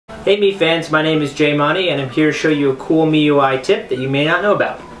Hey Mi fans, my name is Jay Monty and I'm here to show you a cool MIUI tip that you may not know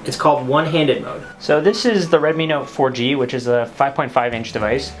about. It's called one-handed mode. So this is the Redmi Note 4G, which is a 5.5-inch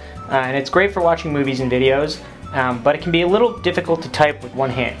device, and it's great for watching movies and videos, but it can be a little difficult to type with one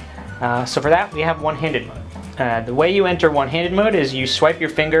hand. So for that, we have one-handed mode. The way you enter one-handed mode is you swipe your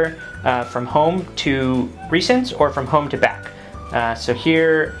finger from home to recents or from home to back. So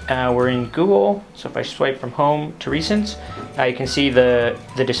here we're in Google, so if I swipe from home to recents, you can see the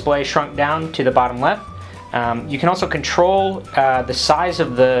display shrunk down to the bottom left. You can also control the size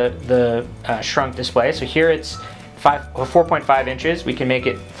of the shrunk display. So here it's 4.5 inches. We can make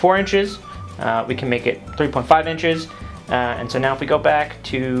it 4 inches. We can make it 3.5 inches. And so now if we go back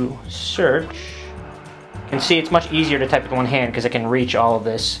to search, you can see it's much easier to type with one hand because I can reach all of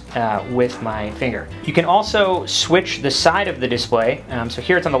this with my finger. You can also switch the side of the display. So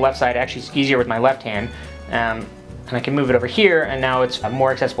here it's on the left side. Actually, it's easier with my left hand. And I can move it over here, and now it's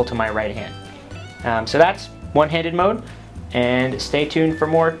more accessible to my right hand. So that's one-handed mode, and stay tuned for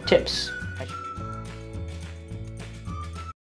more tips.